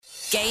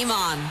Game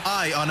On.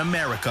 Eye on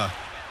America.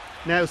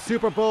 Now,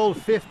 Super Bowl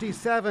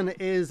 57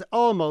 is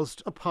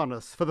almost upon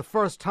us. For the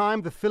first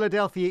time, the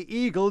Philadelphia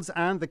Eagles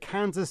and the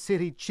Kansas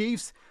City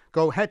Chiefs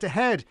go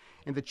head-to-head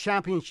in the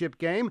championship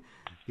game.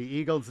 The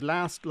Eagles'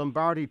 last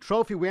Lombardi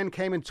Trophy win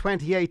came in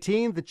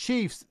 2018, the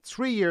Chiefs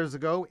 3 years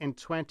ago in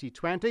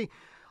 2020.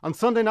 On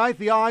Sunday night,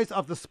 the eyes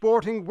of the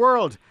sporting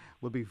world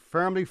will be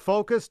firmly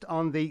focused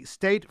on the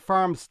State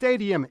Farm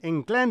Stadium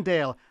in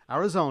Glendale,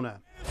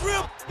 Arizona. It's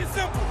real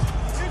simple.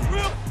 It's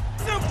real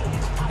simple.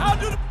 How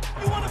do you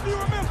want to be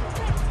remembered?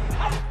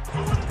 How do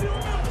you want to be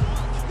remembered?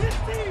 This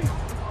team,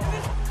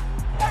 this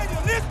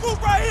stadium, this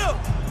group right here,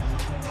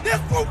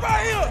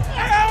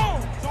 at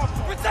home,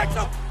 protect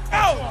your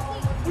out.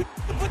 We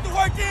put the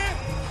work in.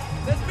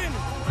 Let's finish.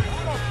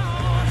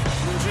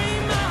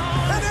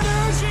 And it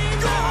is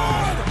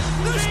gone.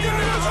 This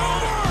game is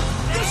over.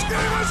 This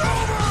game is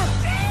over.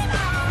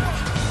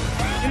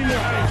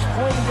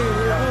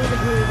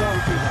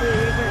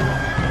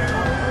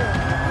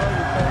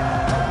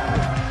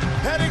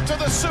 Heading to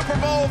the Super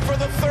Bowl for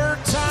the third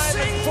time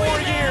in 4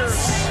 years.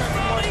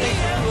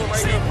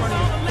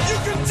 You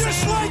can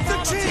dislike the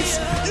Chiefs.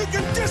 You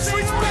can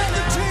disrespect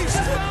the Chiefs.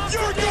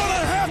 You're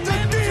gonna have to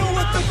deal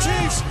with the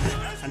Chiefs.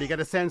 And you get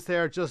a sense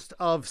there just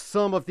of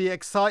some of the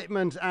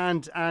excitement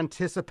and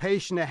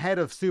anticipation ahead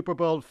of Super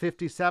Bowl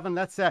 57.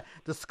 Let's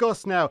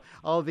discuss now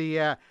all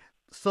the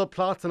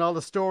subplots and all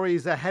the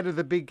stories ahead of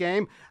the big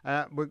game.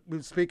 We're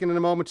speaking in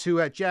a moment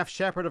to Jeff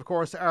Shepard, of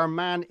course, our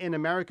man in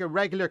America,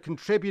 regular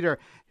contributor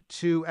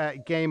to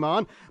Game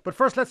On. But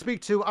first, let's speak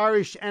to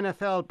Irish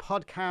NFL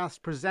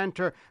podcast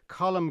presenter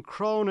Colm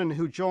Cronin,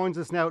 who joins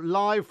us now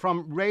live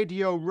from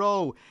Radio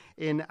Row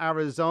in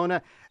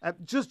Arizona.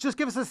 Just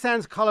give us a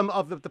sense, Colm,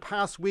 of the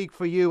past week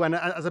for you. And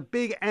as a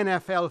big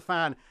NFL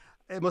fan,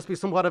 it must be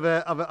somewhat of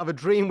a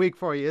dream week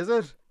for you, is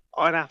it?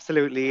 Oh, it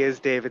absolutely is,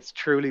 Dave. It's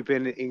truly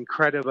been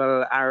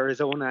incredible.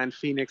 Arizona and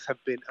Phoenix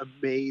have been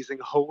amazing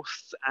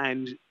hosts,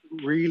 and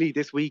really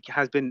this week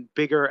has been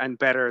bigger and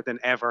better than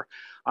ever.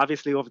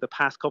 Obviously, over the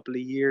past couple of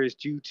years,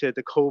 due to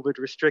the COVID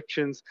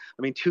restrictions,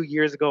 2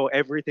 years ago,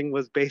 everything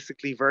was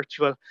basically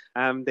virtual.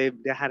 They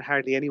had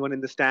hardly anyone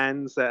in the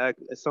stands,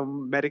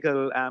 some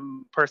medical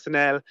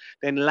personnel.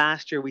 Then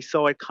last year, we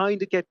saw it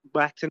kind of get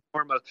back to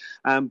normal.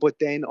 But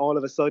then all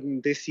of a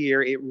sudden this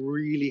year, it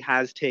really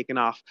has taken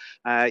off.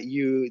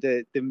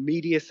 The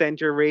media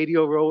center,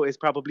 Radio Row, is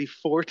probably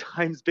 4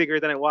 times bigger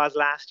than it was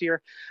last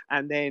year.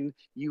 And then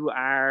you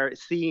are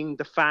seeing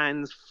the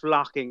fans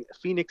flocking.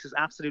 Phoenix is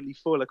absolutely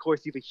full. Of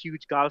course, you have a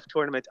huge golf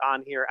tournament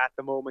on here at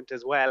the moment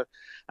as well.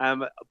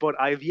 But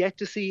I've yet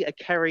to see a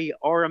Kerry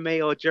or a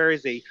Mayo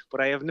jersey, but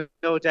I have no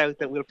doubt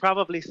that we'll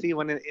probably see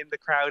one in the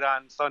crowd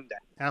on Sunday.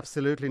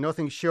 Absolutely,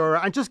 nothing sure.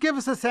 And just give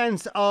us a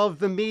sense of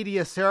the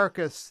media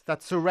circus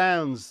that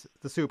surrounds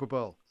the Super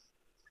Bowl.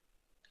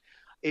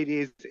 It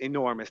is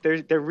enormous.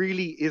 There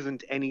really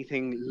isn't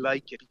anything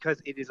like it because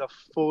it is a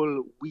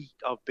full week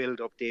of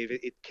build-up,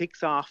 David. It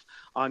kicks off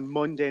on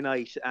Monday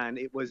night, and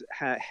it was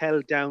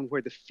held down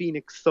where the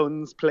Phoenix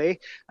Suns play.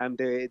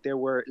 There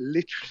were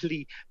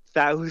literally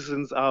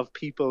thousands of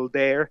people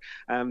there.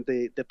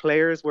 The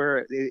players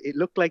it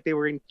looked like they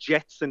were in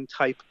Jetson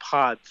type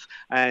pods,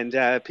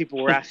 and people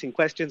were asking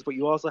questions, but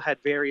you also had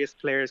various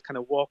players kind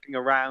of walking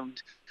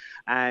around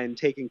and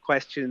taking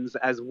questions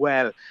as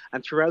well.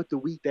 And throughout the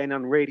week then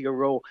on Radio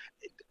Row,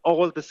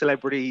 all the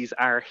celebrities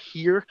are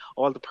here,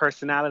 all the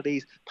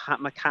personalities. Pat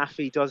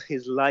McAfee does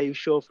his live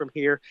show from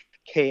here.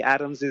 Kay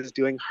Adams is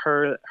doing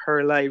her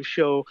live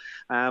show.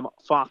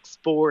 Fox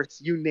Sports,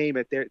 you name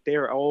it,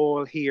 they're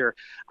all here.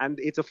 And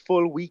it's a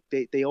full week.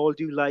 They all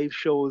do live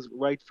shows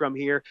right from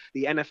here.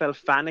 The NFL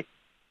Fan, it's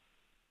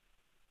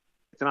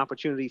an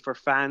opportunity for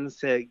fans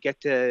to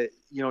get to,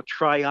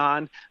 try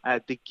on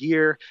the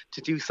gear,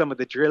 to do some of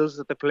the drills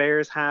that the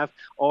players have,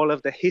 all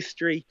of the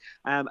history,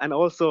 and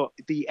also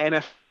the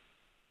NFL.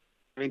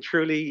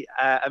 Truly,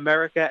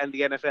 America and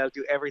the NFL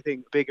do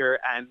everything bigger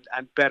and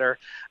better.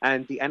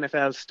 And the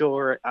NFL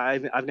store,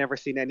 I've never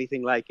seen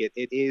anything like it.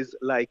 It is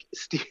like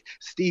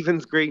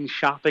Stephen's Green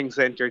Shopping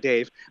Centre,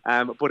 Dave,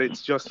 but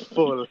it's just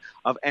full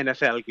of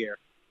NFL gear.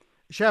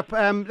 Shep,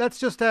 let's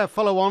just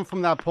follow on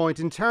from that point.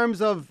 In terms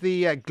of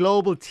the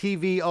global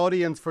TV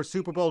audience for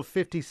Super Bowl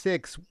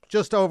 56,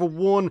 just over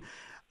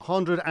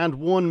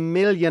 101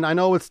 million. I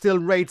know it still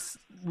rates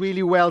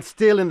really well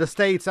still in the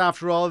States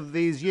after all of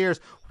these years.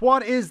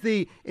 What is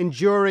the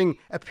enduring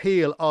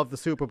appeal of the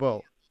Super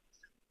Bowl?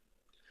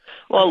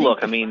 Well,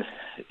 look, we've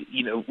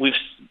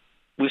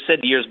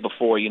said years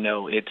before,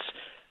 it's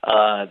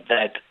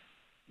that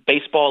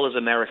baseball is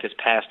America's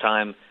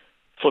pastime,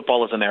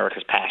 football is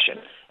America's passion.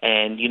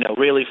 And,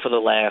 really for the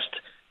last,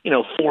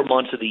 4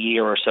 months of the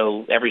year or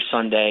so, every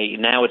Sunday,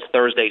 now it's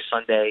Thursday,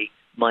 Sunday,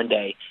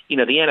 Monday, the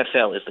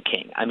NFL is the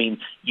king.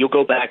 You'll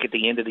go back at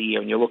the end of the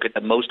year and you'll look at the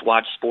most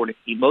watched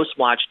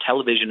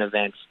television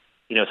events,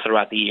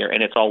 throughout the year,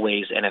 and it's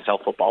always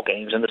NFL football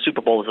games, and the Super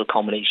Bowl is a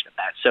culmination of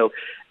that. So,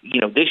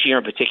 this year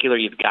in particular,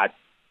 you've got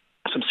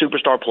some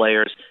superstar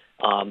players,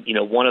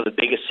 one of the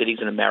biggest cities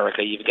in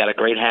America. You've got a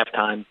great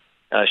halftime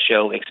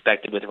show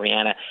expected with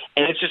Rihanna,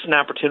 and it's just an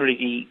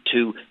opportunity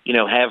to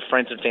have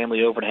friends and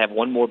family over to have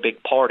one more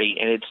big party.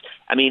 And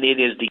it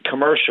is the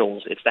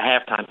commercials, it's the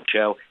halftime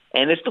show,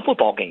 and it's the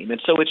football game,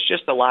 and so it's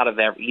just a lot of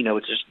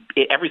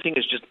everything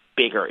is just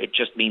bigger. It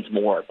just means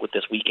more with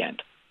this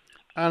weekend.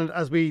 And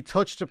as we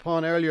touched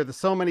upon earlier, there's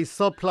so many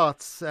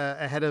subplots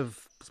ahead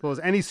of, I suppose,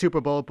 any Super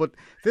Bowl. But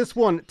this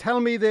one, tell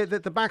me the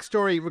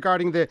backstory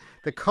regarding the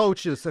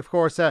coaches, of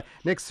course,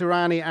 Nick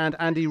Sirianni and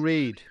Andy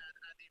Reid.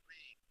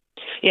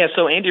 Yeah,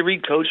 so Andy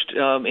Reid coached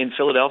in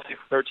Philadelphia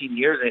for 13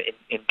 years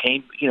and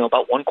came,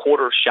 about one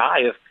quarter shy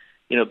of,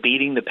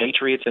 beating the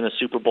Patriots in a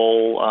Super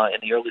Bowl in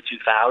the early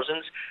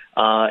 2000s.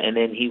 And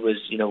then he was,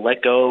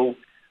 let go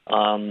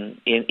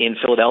in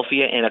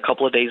Philadelphia. And a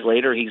couple of days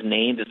later, he's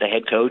named as the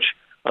head coach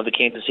of the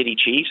Kansas City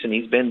Chiefs, and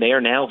he's been there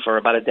now for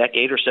about a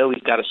decade or so.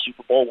 He's got a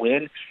Super Bowl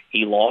win.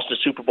 He lost a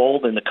Super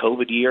Bowl in the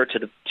COVID year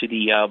to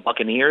the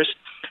Buccaneers,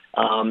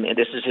 and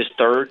this is his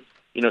third,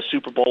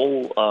 Super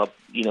Bowl,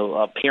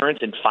 appearance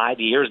in 5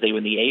 years. They were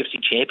in the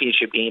AFC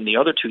Championship game the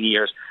other 2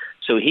 years.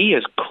 So he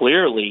has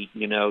clearly,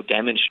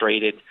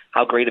 demonstrated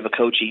how great of a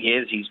coach he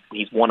is.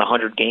 He's won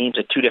 100 games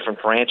at two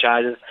different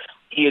franchises.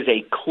 He is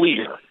a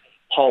clear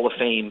Hall of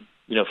Fame,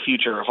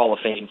 future Hall of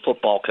Fame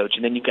football coach.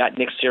 And then you've got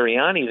Nick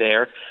Sirianni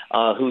there,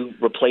 who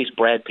replaced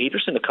Brad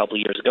Peterson a couple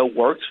of years ago,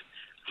 worked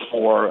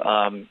for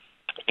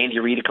Andy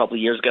Reid a couple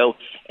of years ago.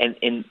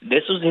 And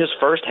this was his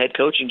first head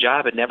coaching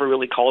job, had never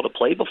really called a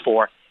play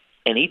before.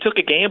 And he took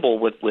a gamble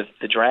with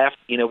the draft,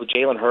 with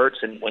Jalen Hurts,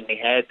 and when they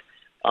had,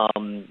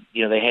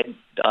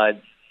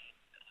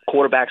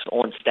 quarterbacks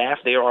on staff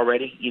there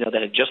already,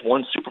 that had just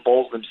won Super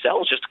Bowls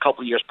themselves just a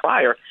couple of years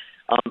prior.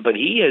 But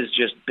he has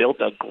just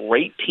built a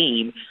great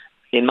team.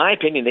 In my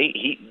opinion,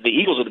 the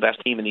Eagles are the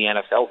best team in the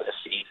NFL this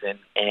season,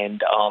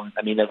 and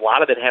a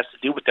lot of it has to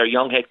do with their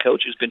young head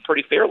coach, who's been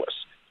pretty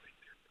fearless.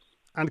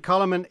 And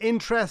Colm, an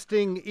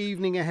interesting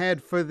evening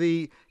ahead for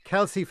the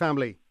Kelce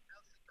family.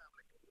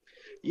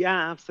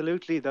 Yeah,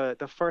 absolutely.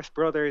 The first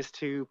brothers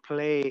to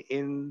play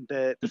in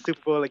the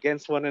Super Bowl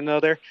against one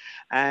another,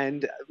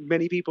 and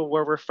many people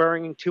were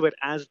referring to it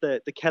as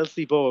the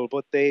Kelce Bowl,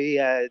 but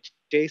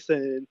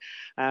Jason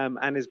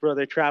and his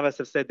brother Travis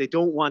have said they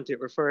don't want it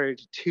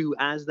referred to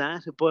as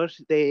that, but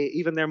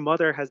even their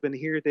mother has been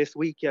here this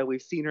week.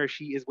 We've seen her.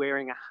 She is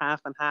wearing a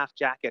half and half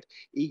jacket,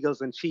 Eagles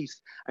and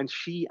Chiefs, and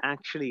she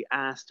actually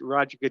asked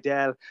Roger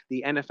Goodell,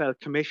 the NFL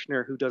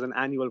commissioner who does an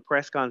annual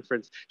press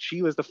conference.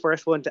 She was the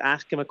first one to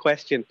ask him a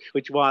question,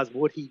 which was,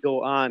 would he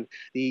go on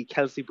the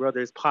Kelce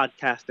Brothers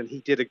podcast? And he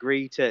did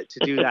agree to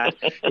do that.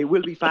 It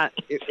will be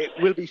it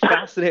will be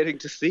fascinating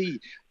to see.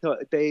 So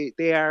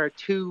they are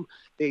two.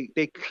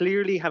 They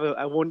clearly have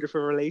a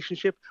wonderful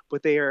relationship,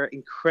 but they are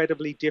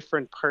incredibly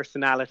different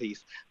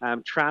personalities.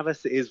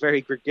 Travis is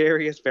very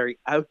gregarious, very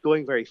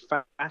outgoing, very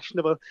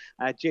fashionable.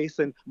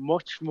 Jason,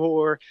 much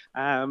more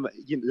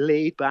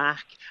laid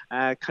back,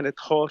 kind of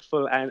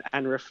thoughtful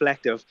and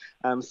reflective.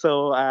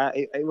 So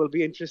it will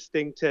be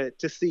interesting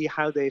to see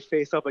how they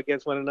face up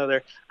against one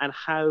another and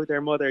how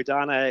their mother,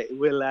 Donna,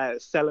 will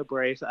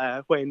celebrate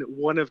when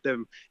one of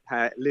them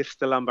lifts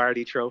the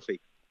Lombardi Trophy.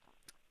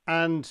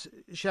 And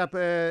Shep,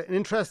 an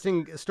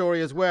interesting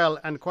story as well,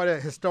 and quite a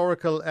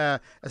historical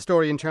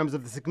story in terms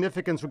of the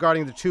significance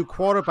regarding the two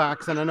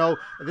quarterbacks. And I know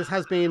this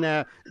has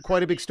been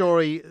quite a big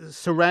story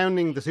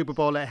surrounding the Super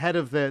Bowl ahead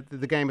of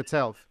the game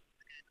itself.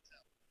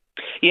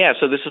 Yeah,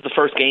 so this is the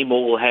first game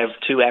where we'll have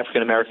two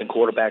African-American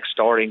quarterbacks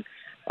starting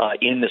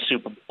in the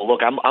Super Bowl.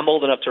 Look, I'm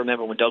old enough to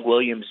remember when Doug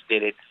Williams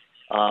did it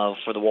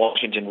for the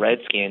Washington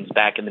Redskins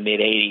back in the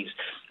mid-'80s.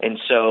 And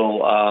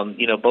so,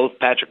 both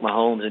Patrick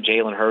Mahomes and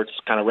Jalen Hurts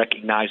kind of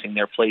recognizing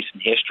their place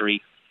in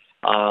history.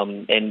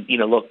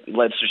 Look,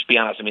 let's just be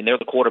honest. They're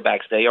the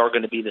quarterbacks. They are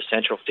going to be the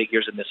central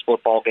figures in this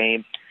football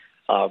game.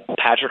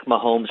 Patrick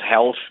Mahomes'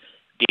 health,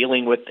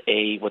 dealing with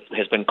what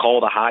has been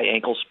called a high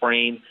ankle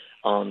sprain,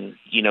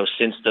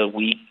 since the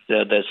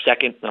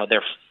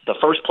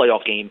first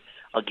playoff game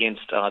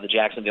against the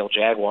Jacksonville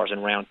Jaguars in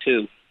round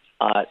 2.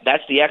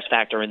 That's the X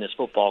factor in this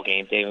football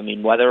game, Dave.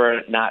 Whether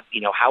or not,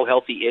 how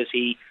healthy is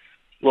he?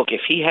 Look,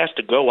 if he has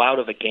to go out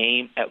of this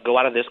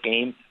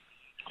game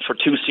for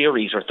 2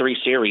 series or 3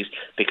 series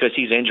because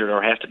he's injured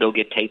or has to go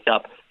get taped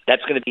up,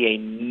 that's going to be a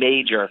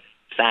major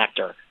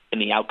factor in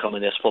the outcome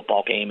of this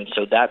football game. And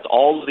so that's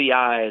all of the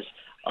eyes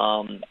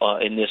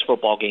in this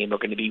football game are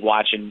going to be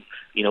watching,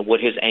 what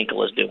his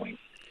ankle is doing.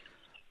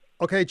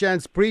 Okay,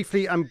 gents,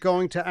 briefly, I'm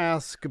going to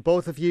ask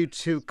both of you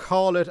to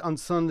call it on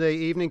Sunday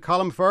evening.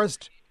 Colm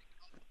first.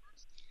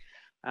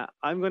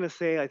 I'm going to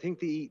say I think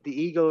the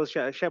Eagles,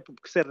 Shep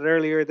said it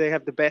earlier, they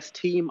have the best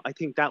team. I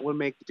think that will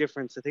make the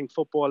difference. I think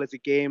football is a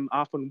game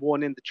often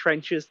won in the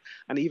trenches.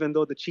 And even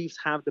though the Chiefs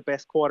have the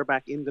best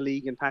quarterback in the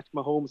league in Patrick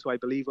Mahomes, who I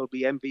believe will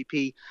be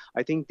MVP,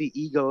 I think the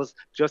Eagles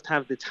just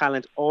have the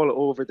talent all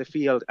over the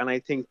field. And I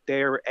think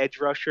their edge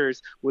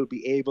rushers will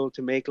be able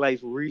to make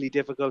life really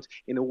difficult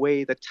in a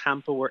way that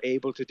Tampa were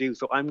able to do.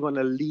 So I'm going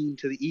to lean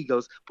to the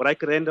Eagles, but I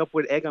could end up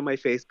with egg on my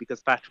face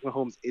because Patrick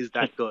Mahomes is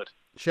that good.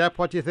 Shep,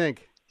 what do you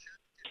think?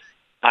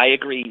 I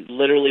agree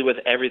literally with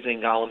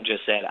everything Gollum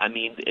just said. I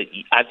mean,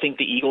 I think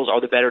the Eagles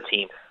are the better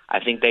team.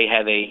 I think they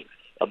have a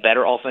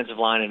better offensive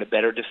line and a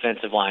better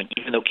defensive line,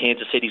 even though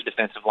Kansas City's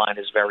defensive line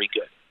is very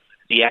good.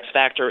 The X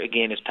factor,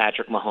 again, is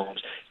Patrick Mahomes.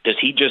 Does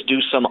he just do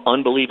some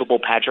unbelievable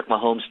Patrick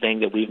Mahomes thing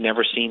that we've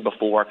never seen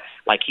before,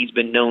 like he's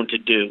been known to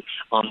do?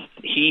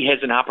 He has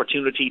an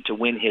opportunity to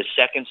win his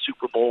second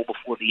Super Bowl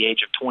before the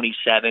age of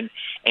 27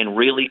 and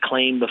really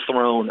claim the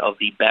throne of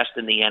the best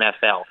in the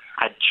NFL.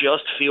 I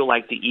just feel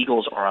like the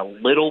Eagles are a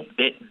little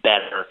bit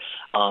better,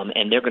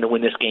 and they're going to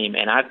win this game.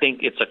 And I think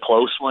it's a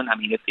close one. I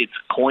mean, it's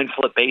coin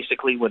flip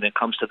basically when it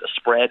comes to the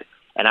spread,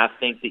 and I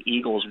think the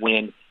Eagles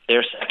win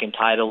their second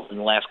title in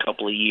the last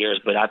couple of years,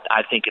 but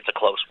I think it's a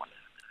close one.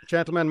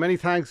 Gentlemen, many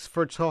thanks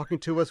for talking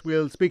to us.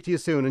 We'll speak to you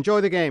soon.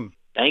 Enjoy the game.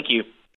 Thank you.